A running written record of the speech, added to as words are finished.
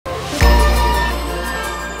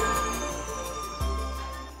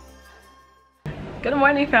Good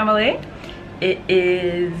morning, family. It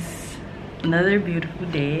is another beautiful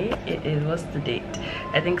day. It is, what's the date?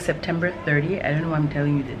 I think September 30. I don't know why I'm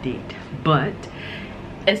telling you the date, but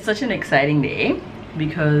it's such an exciting day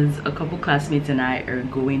because a couple classmates and I are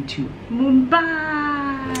going to Mumbai.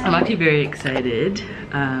 I'm actually very excited.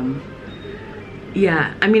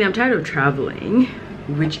 Yeah, I mean, I'm tired of traveling,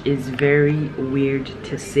 which is very weird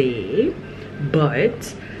to say,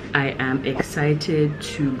 but I am excited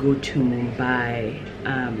to go to Mumbai.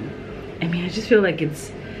 I mean, I just feel like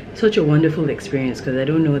it's such a wonderful experience because I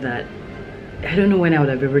don't know when I would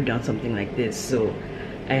have ever done something like this. So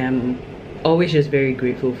I am always just very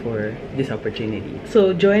grateful for this opportunity.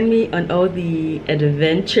 So join me on all the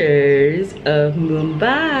adventures of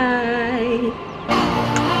Mumbai.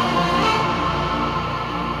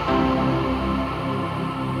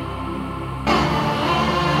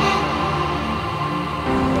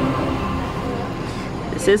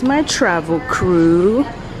 This is my travel crew.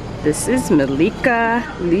 This is Malika,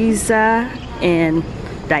 Lisa, and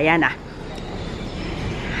Diana.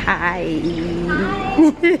 Hi.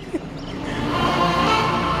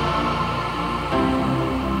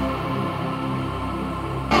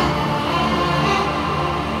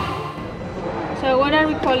 So what are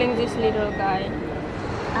we calling this little guy?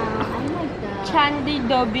 I like the Chandi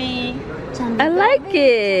Dobi. I like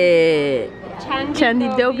it. Chandi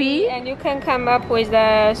Dobi. And you can come up with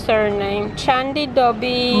the surname. Chandi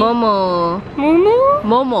Dobi. Momo. Momo?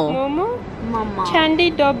 Momo. Momo? Mama.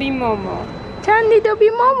 Chandi Dobi Momo. Chandi Dobi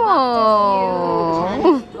Momo.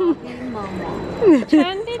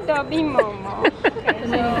 Chandi Dobi Momo. Okay,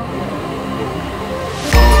 so.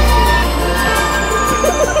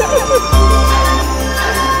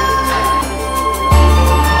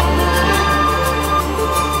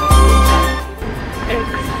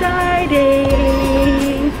 Exciting.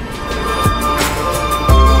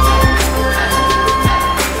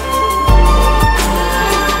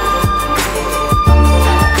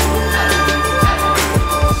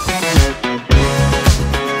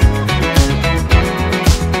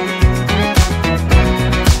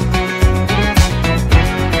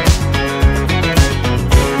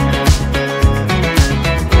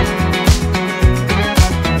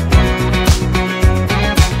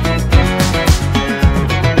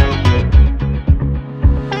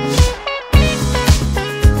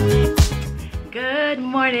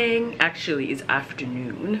 Actually, it's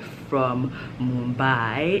afternoon from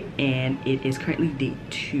Mumbai and it is currently day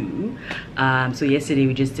 2. So yesterday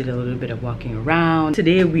we just did a little bit of walking around.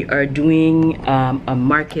 Today we are doing a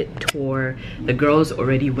market tour. The girls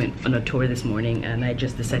already went on a tour this morning and I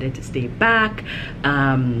just decided to stay back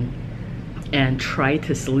and try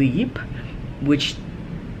to sleep, which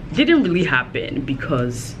didn't really happen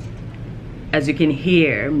because, as you can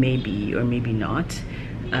hear, maybe or maybe not,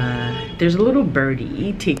 there's a little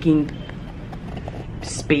birdie taking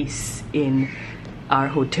space in our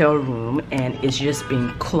hotel room and it's just been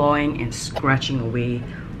clawing and scratching away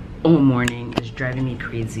all morning. It's driving me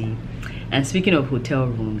crazy. And speaking of hotel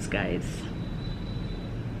rooms, guys,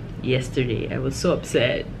 yesterday I was so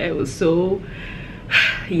upset. I was so,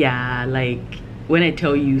 yeah, like when I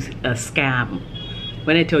tell you a scam,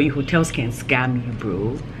 when I tell you hotels can scam you,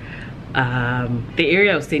 bro. The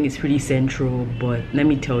area I was staying is pretty central, but let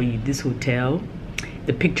me tell you, this hotel,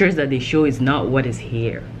 the pictures that they show is not what is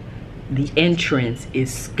here. The entrance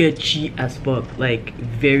is sketchy as fuck, like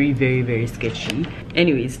very, very, very sketchy.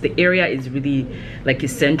 Anyways, the area is really like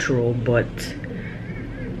it's central, but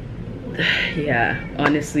yeah,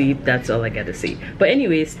 honestly, that's all I gotta say. But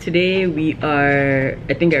anyways, today we are,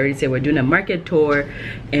 I think I already said, we're doing a market tour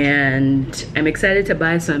and I'm excited to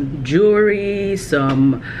buy some jewelry,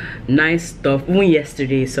 some nice stuff.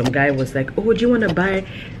 Yesterday some guy was like, oh, do you want to buy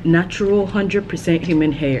natural 100%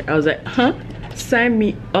 human hair? I was like, huh? Sign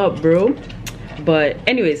me up, bro. But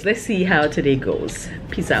anyways, let's see how today goes.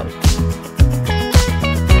 Peace out.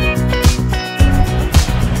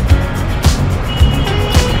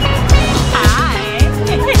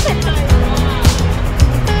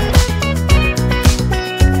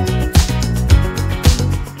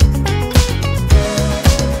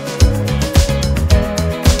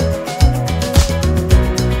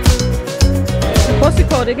 What's it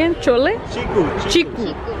called again? Chole? Chiku.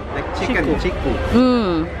 Chiku. Like chicken, chiku.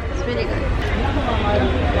 It's really good.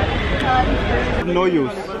 No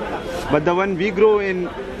use. But the one we grow in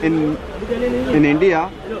India,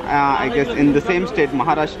 I guess in the same state,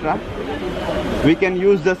 Maharashtra, we can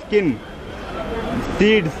use the skin,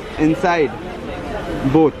 seeds inside,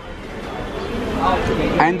 both,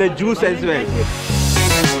 and the juice as well.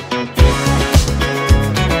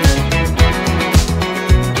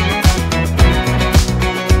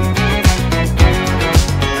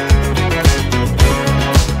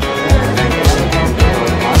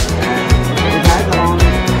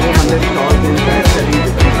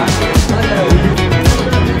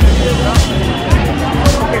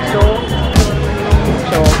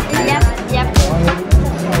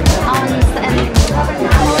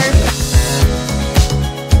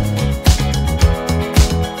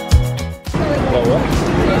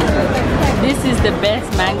 This is the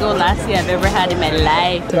best mango lassi I've ever had in my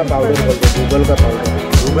life.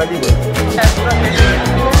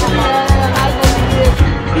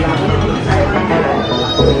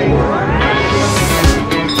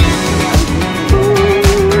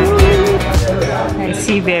 I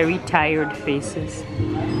see very tired faces.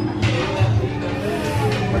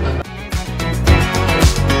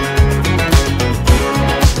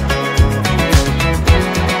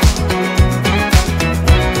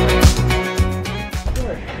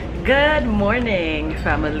 Good morning,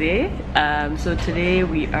 family. So today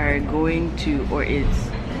we are going to, or it's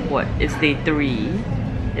day 3.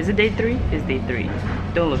 Is it day 3? It's day 3.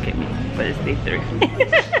 Don't look at me, but it's day 3.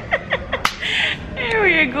 And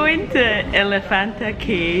we are going to Elephanta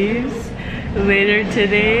caves later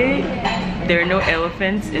today. There are no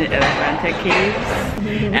elephants in Elephanta caves,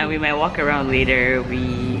 and we might walk around later.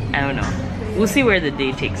 I don't know. We'll see where the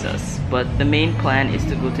day takes us, but the main plan is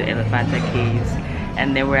to go to Elephanta caves.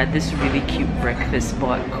 And then we're at this really cute breakfast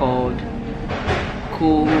spot called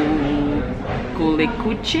Kuckeliku,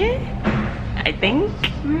 I think.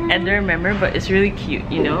 I don't remember, but it's really cute,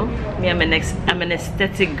 you know? Me, I'm an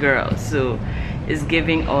aesthetic girl, so it's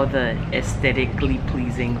giving all the aesthetically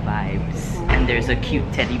pleasing vibes. And there's a cute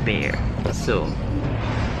teddy bear. So,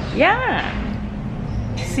 yeah.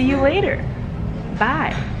 See you later.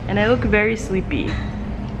 Bye. And I look very sleepy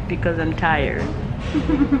because I'm tired.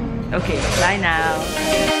 Okay, bye now.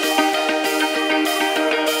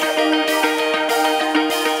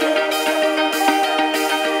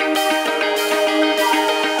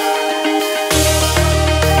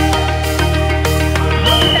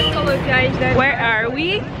 Where are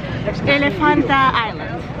we? Elephanta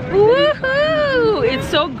Island. Woohoo! It's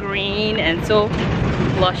so green and so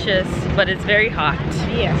luscious, but it's very hot.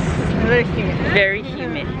 Yes, very humid. Very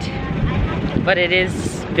humid. But it is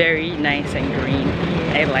very nice and green.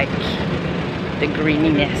 I like the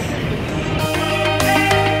greeniness.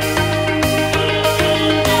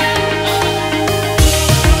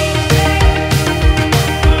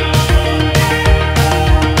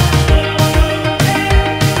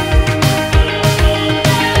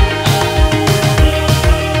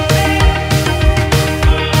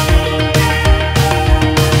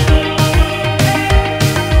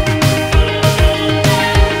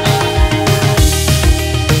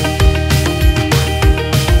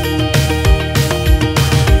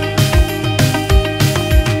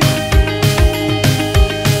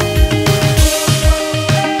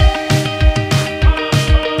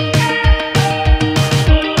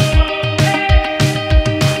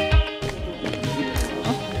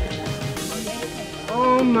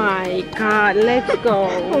 God, let's go.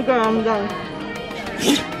 Okay, I'm done.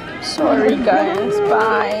 Sorry guys,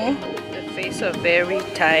 bye. The face of very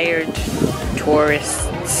tired tourists.